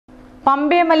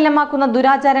പമ്പയെ മലിനമാക്കുന്ന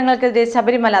ദുരാചാരങ്ങൾക്കെതിരെ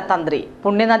ശബരിമല തന്ത്രി.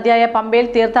 പുണ്യനദിയായ പമ്പയിൽ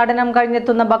തീർത്ഥാടനം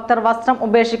കഴിഞ്ഞെത്തുന്ന ഭക്തർ വസ്ത്രം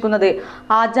ഉപേക്ഷിക്കുന്നത്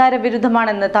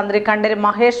ആചാരവിരുദ്ധമാണെന്ന് തന്ത്രി കണ്ഠര്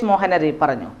മഹേഷ് മോഹനരി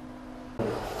പറഞ്ഞു.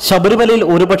 ശബരിമലയിൽ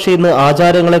ഒരുപക്ഷെ ഇന്ന്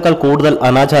ആചാരങ്ങളെക്കാൾ കൂടുതൽ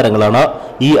അനാചാരങ്ങളാണ്.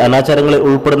 ഈ അനാചാരങ്ങളിൽ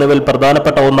ഉൾപ്പെടുന്നവയിൽ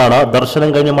പ്രധാനപ്പെട്ട ഒന്നാണ് ദർശനം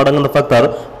കഴിഞ്ഞ് മടങ്ങുന്ന ഭക്തർ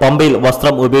പമ്പയിൽ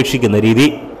വസ്ത്രം ഉപേക്ഷിക്കുന്ന രീതി.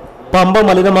 പമ്പ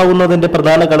മലിനമാകുന്നതിന്റെ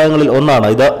പ്രധാന ഘടകങ്ങളിൽ ഒന്നാണ്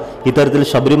ഇത്. ഇത്തരത്തിൽ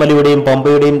ശബരിമലയുടെയും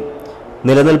പമ്പയുടെയും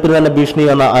നിലനിൽപ്പിന് തന്നെ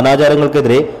ഭീഷണിയെന്ന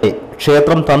അനാചാരങ്ങൾക്കെതിരെ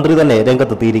ക്ഷേത്രം തന്ത്രി തന്നെ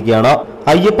രംഗത്തെത്തിയിരിക്കുകയാണ്.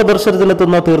 അയ്യപ്പ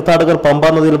ദർശനത്തിനെത്തുന്ന തീർത്ഥാടകർ പമ്പാ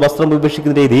നദിയിൽ വസ്ത്രം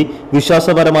ഉപേക്ഷിക്കുന്ന രീതി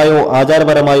വിശ്വാസപരമായോ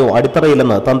ആചാരപരമായോ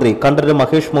അടിത്തറയില്ലെന്ന് തന്ത്രി കണ്ഠര്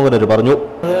മഹേഷ് മോഹനര് പറഞ്ഞു.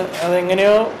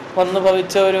 അതെങ്ങനെയോ വന്നു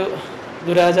ഭവിച്ച ഒരു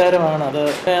ദുരാചാരമാണ്. അത്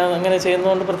അങ്ങനെ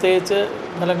ചെയ്യുന്നതുകൊണ്ട് പ്രത്യേകിച്ച്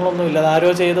ഫലങ്ങളൊന്നുമില്ല. അത്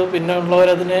ആരോ ചെയ്തു, പിന്നെ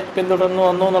ഉള്ളവരതിനെ പിന്തുടർന്ന്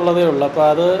വന്നു എന്നുള്ളതേ ഉള്ളൂ. അപ്പോൾ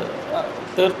അത്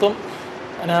തീർത്തും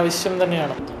അനാവശ്യം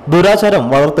തന്നെയാണ്. ദുരാചാരം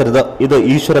വളർത്തരുത്. ഇത്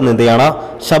ഈശ്വര നിന്ദയാണ്.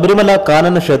 ശബരിമല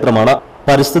കാനന ക്ഷേത്രമാണ്.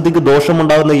 പരിസ്ഥിതിക്ക്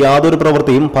ദോഷമുണ്ടാകുന്ന യാതൊരു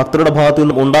പ്രവൃത്തിയും ഭക്തരുടെ ഭാഗത്തു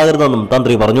നിന്നും ഉണ്ടാകരുതെന്നും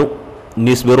തന്ത്രി പറഞ്ഞു.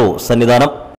 News bureau, Sannidhanam.